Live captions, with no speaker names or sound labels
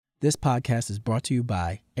This podcast is brought to you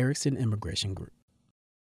by Erickson Immigration Group.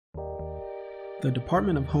 The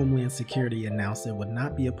Department of Homeland Security announced it would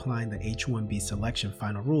not be applying the H-1B selection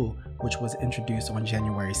final rule, which was introduced on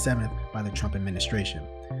January 7th by the Trump administration.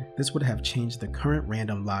 This would have changed the current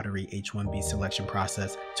random lottery H-1B selection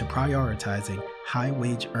process to prioritizing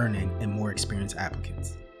high-wage earning and more experienced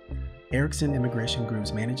applicants. Erickson Immigration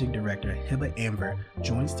Group's Managing Director, Hiba Anver,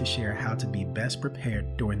 joins to share how to be best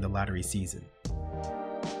prepared during the lottery season.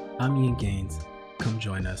 I'm Ian Gaines. Come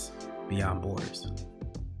join us beyond borders.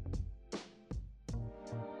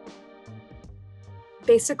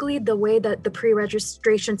 Basically, the way that the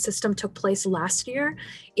pre-registration system took place last year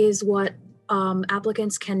is what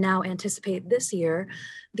applicants can now anticipate this year.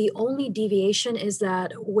 The only deviation is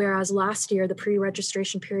that whereas last year the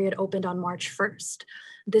pre-registration period opened on March 1st,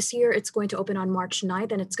 this year it's going to open on March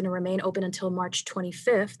 9th and it's going to remain open until March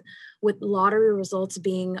 25th, with lottery results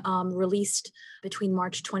being released between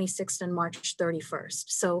March 26th and March 31st.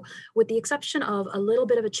 So with the exception of a little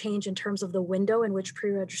bit of a change in terms of the window in which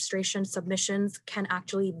pre-registration submissions can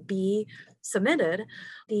actually be submitted,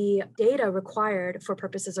 the data required for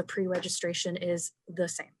purposes of pre-registration is the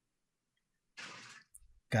same.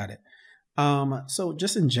 Got it. So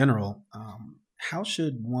just in general, how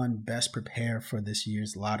should one best prepare for this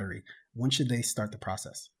year's lottery? When should they start the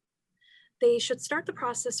process? They should start the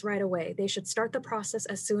process right away. They should start the process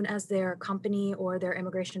as soon as their company or their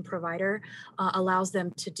immigration provider allows them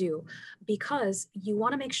to do, because you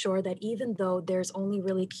want to make sure that even though there's only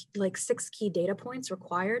really like 6 key data points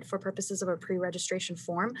required for purposes of a pre-registration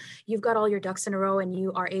form, you've got all your ducks in a row and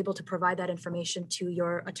you are able to provide that information to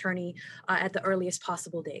your attorney at the earliest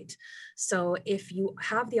possible date. So if you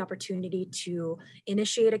have the opportunity to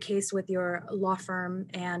initiate a case with your law firm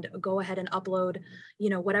and go ahead and upload,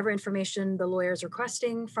 whatever information the lawyer is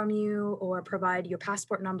requesting from you, or provide your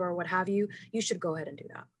passport number or what have you, you should go ahead and do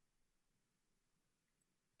that.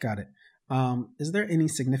 Got it. Is there any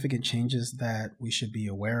significant changes that we should be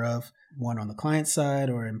aware of, one on the client side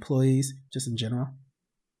or employees, just in general?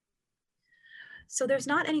 So there's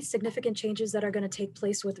not any significant changes that are going to take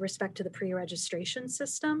place with respect to the pre-registration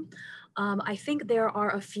system. I think there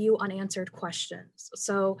are a few unanswered questions.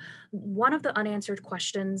 So one of the unanswered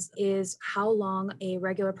questions is how long a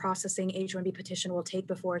regular processing H-1B petition will take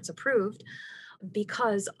before it's approved,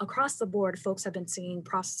 because across the board, folks have been seeing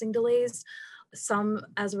processing delays, some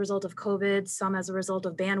as a result of COVID, some as a result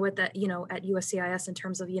of bandwidth at USCIS in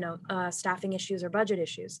terms of, staffing issues or budget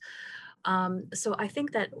issues. So I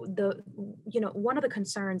think that one of the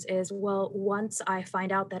concerns is, well, once I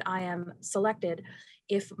find out that I am selected,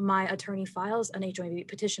 if my attorney files an H-1B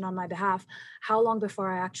petition on my behalf, how long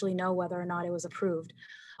before I actually know whether or not it was approved?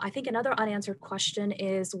 I think another unanswered question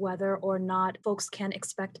is whether or not folks can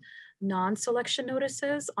expect non-selection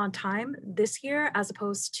notices on time this year, as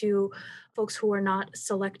opposed to folks who were not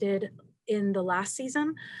selected in the last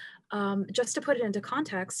season. Just to put it into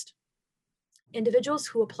context, individuals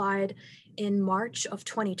who applied in March of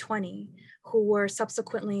 2020, who were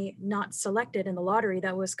subsequently not selected in the lottery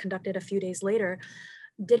that was conducted a few days later,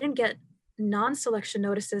 didn't get non-selection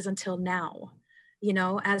notices until now,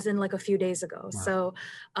 as in like a few days ago. Wow. So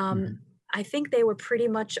I think they were pretty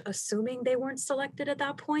much assuming they weren't selected at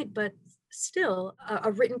that point, but still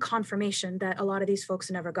a written confirmation that a lot of these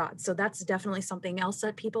folks never got. So that's definitely something else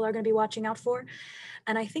that people are going to be watching out for.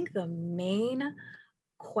 And I think the main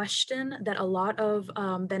question that a lot of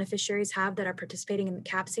beneficiaries have that are participating in the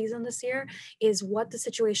CAP season this year is what the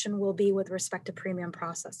situation will be with respect to premium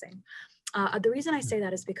processing. The reason I say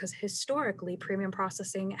that is because historically premium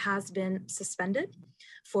processing has been suspended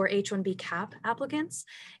for H-1B CAP applicants.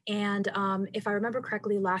 And if I remember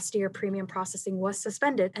correctly, last year premium processing was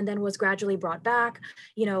suspended and then was gradually brought back.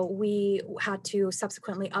 We had to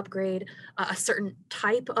subsequently upgrade a certain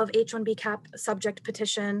type of H-1B CAP subject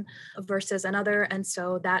petition versus another. And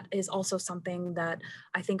so that is also something that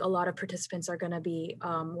I think a lot of participants are going to be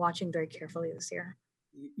watching very carefully this year.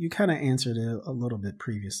 You kind of answered it a little bit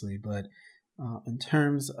previously, but in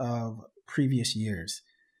terms of previous years,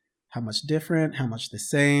 how much different, how much the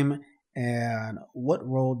same, and what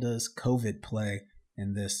role does COVID play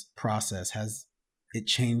in this process? Has it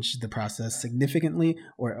changed the process significantly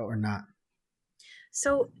or not?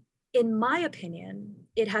 So in my opinion,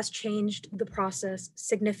 it has changed the process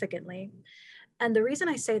significantly. And the reason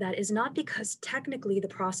I say that is not because technically the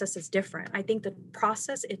process is different. I think the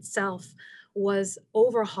process itself was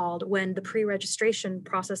overhauled when the pre-registration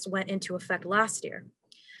process went into effect last year.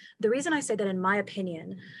 The reason I say that, in my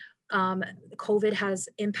opinion, COVID has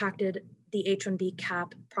impacted the H-1B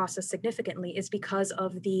CAP process significantly is because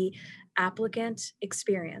of the applicant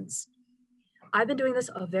experience. I've been doing this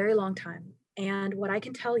a very long time. And what I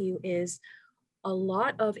can tell you is a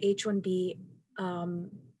lot of H-1B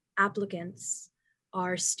applicants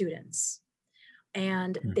are students,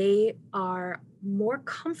 and Hmm. they are more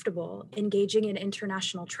comfortable engaging in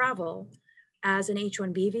international travel as an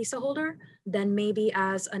H-1B visa holder than maybe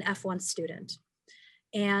as an F-1 student.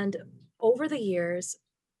 And over the years,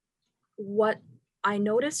 what I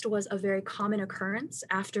noticed was a very common occurrence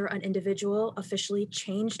after an individual officially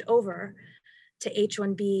changed over to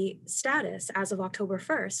H-1B status as of October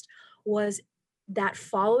 1st was that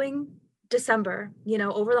following December,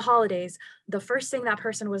 over the holidays, the first thing that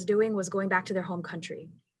person was doing was going back to their home country.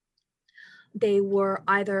 They were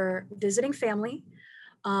either visiting family,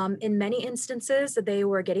 in many instances, they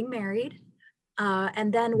were getting married.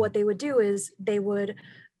 And then Hmm. what they would do is they would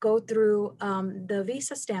go through the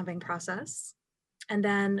visa stamping process and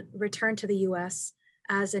then return to the US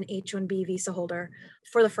as an H-1B visa holder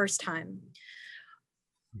for the first time.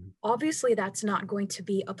 Hmm. Obviously, that's not going to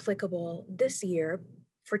be applicable this year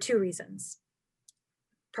for two reasons,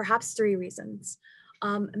 perhaps three reasons.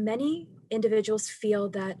 Many individuals feel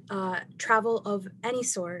that travel of any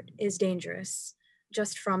sort is dangerous,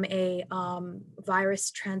 just from a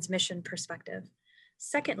virus transmission perspective.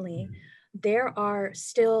 Secondly, Hmm. there are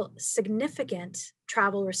still significant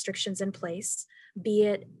travel restrictions in place, be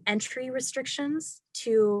it entry restrictions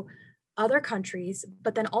to other countries,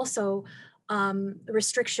 but then also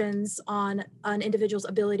restrictions on an individual's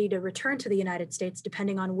ability to return to the United States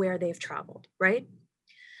depending on where they've traveled, right?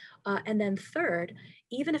 And then third,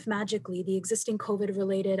 even if magically the existing COVID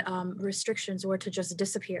related restrictions were to just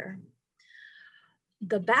disappear,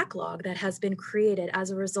 the backlog that has been created as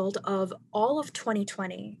a result of all of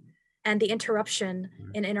 2020 and the interruption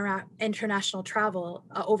Hmm. in international travel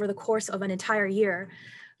over the course of an entire year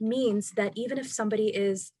means that even if somebody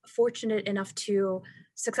is fortunate enough to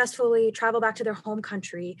successfully travel back to their home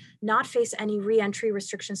country, not face any re-entry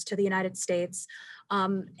restrictions to the United States,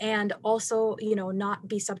 and also, not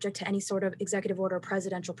be subject to any sort of executive order or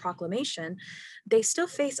presidential proclamation, they still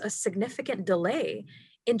face a significant delay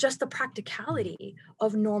in just the Hmm. practicality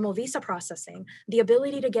of normal visa processing, the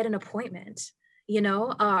ability to get an appointment,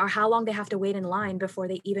 or how long they have to wait in line before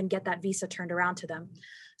they even get that visa turned around to them.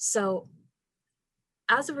 So,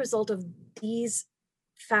 as a result of these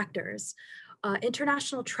factors,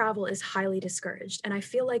 international travel is highly discouraged. And I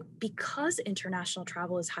feel like because international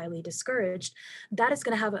travel is highly discouraged, that is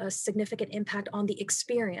going to have a significant impact on the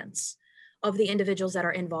experience of the individuals that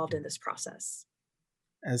are involved in this process.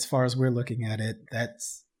 As far as we're looking at it,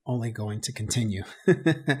 that's only going to continue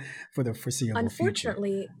for the foreseeable future.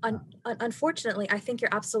 Unfortunately, I think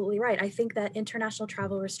you're absolutely right. I think that international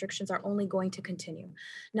travel restrictions are only going to continue.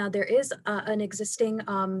 Now, there is an existing,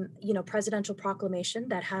 presidential proclamation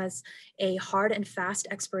that has a hard and fast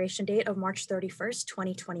expiration date of March 31st,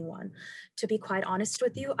 2021. To be quite honest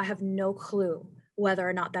with you, I have no clue whether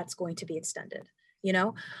or not that's going to be extended. You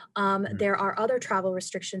know, Hmm. there are other travel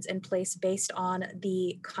restrictions in place based on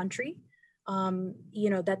the country,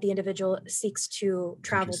 that the individual seeks to Country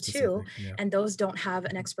travel to. specific, yeah. And those don't have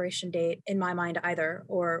an expiration date in my mind either,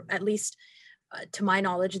 or at least to my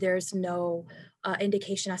knowledge, there's no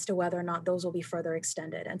indication as to whether or not those will be further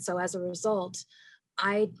extended. And so as a result,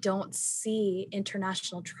 I don't see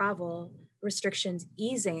international travel restrictions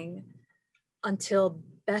easing until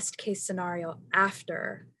best case scenario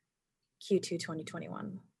after Q2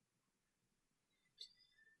 2021.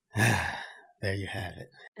 There you have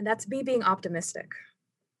it. And that's me being optimistic.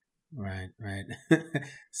 Right, right.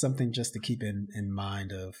 Something just to keep in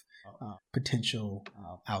mind of potential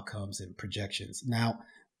outcomes and projections. Now,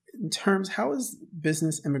 in terms, how is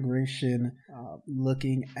business immigration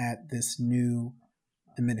looking at this new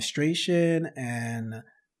administration and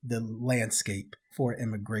the landscape for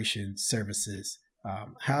immigration services?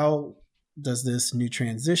 How does this new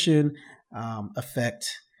transition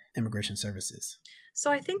affect immigration services? So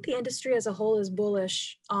I think the industry as a whole is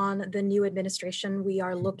bullish on the new administration. We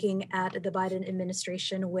are looking at the Biden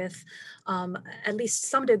administration with at least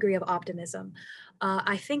some degree of optimism.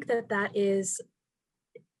 I think that that is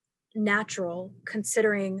natural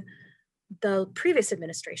considering the previous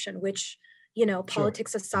administration, which, Sure.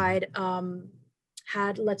 politics Yeah. aside,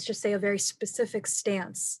 had, let's just say, a very specific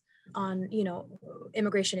stance on,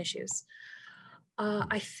 immigration issues.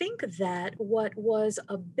 I think that what was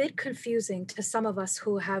a bit confusing to some of us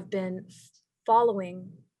who have been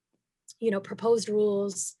following, proposed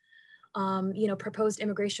rules, proposed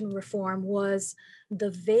immigration reform was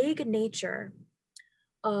the vague nature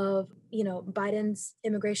of, Biden's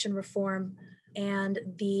immigration reform and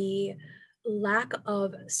the lack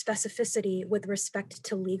of specificity with respect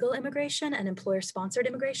to legal immigration and employer sponsored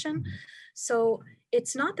immigration. Mhm. So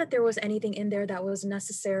It's not that there was anything in there that was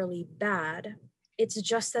necessarily bad. It's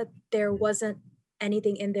just that there wasn't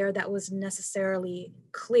anything in there that was necessarily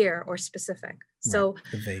clear or specific. So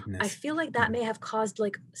The vagueness. I feel like that may have caused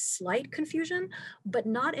like slight confusion, but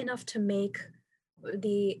not enough to make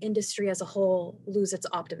the industry as a whole lose its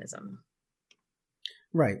optimism.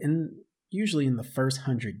 Right. And usually in the first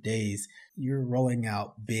 100 days, you're rolling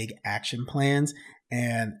out big action plans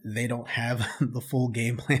and they don't have the full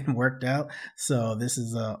game plan worked out. So this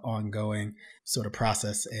is an ongoing sort of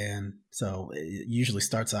process. And so it usually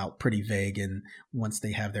starts out pretty vague. And once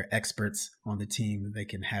they have their experts on the team, they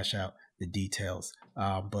can hash out the details.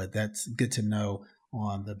 But that's good to know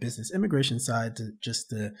on the business immigration side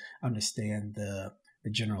to understand the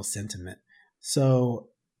general sentiment.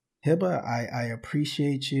 So Hiba, I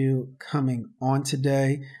appreciate you coming on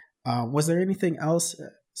today. Was there anything else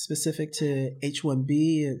specific to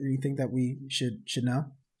H-1B? Anything that we should know?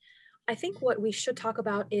 I think what we should talk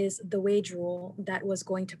about is the wage rule that was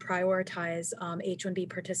going to prioritize H-1B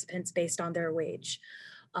participants based on their wage.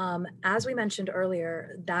 As we mentioned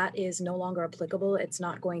earlier, that is no longer applicable. It's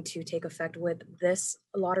not going to take effect with this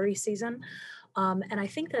lottery season. And I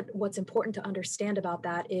think that what's important to understand about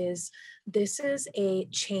that is this is a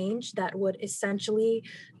change that would essentially,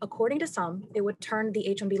 according to some, it would turn the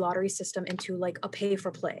H-1B lottery system into like a pay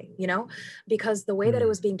for play, because the way that it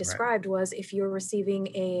was being described was if you're receiving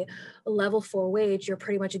a level 4 wage, you're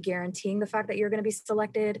pretty much guaranteeing the fact that you're going to be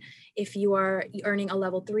selected. If you are earning a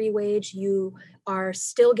level 3 wage, you are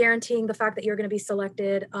still guaranteeing the fact that you're going to be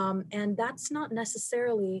selected. And that's not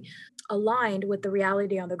necessarily aligned with the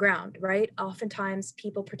reality on the ground, right? Oftentimes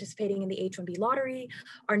people participating in the H-1B lottery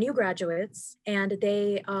are new graduates and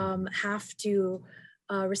they have to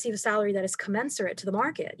receive a salary that is commensurate to the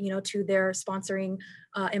market, to their sponsoring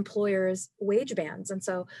employers' wage bands. And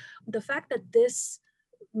so the fact that this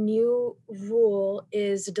new rule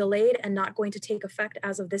is delayed and not going to take effect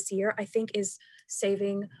as of this year, I think is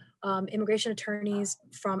saving immigration attorneys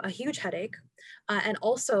from a huge headache and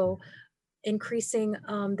also increasing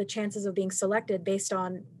the chances of being selected based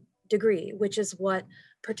on degree, which is what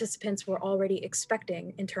participants were already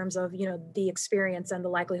expecting in terms of, the experience and the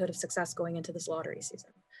likelihood of success going into this lottery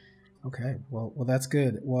season. Okay, well, that's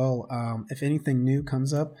good. Well, if anything new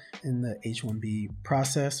comes up in the H-1B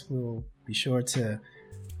process, we'll be sure to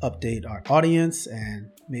update our audience and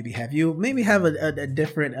maybe have a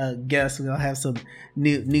different guest. We'll have some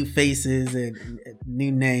new faces and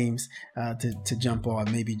new names to jump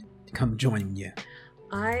on. Maybe come join you.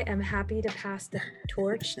 I am happy to pass the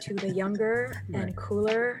torch to the younger and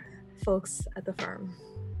cooler folks at the firm.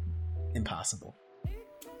 Impossible.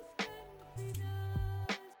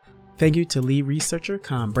 Thank you to lead researcher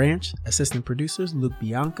Con Branch, assistant producers Luke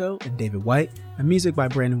Bianco and David White, and music by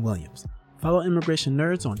Brandon Williams. Follow Immigration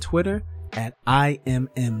Nerds on Twitter at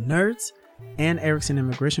IMMNerds and Erickson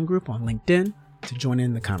Immigration Group on LinkedIn to join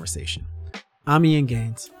in the conversation. I'm Ian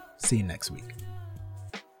Gaines. See you next week.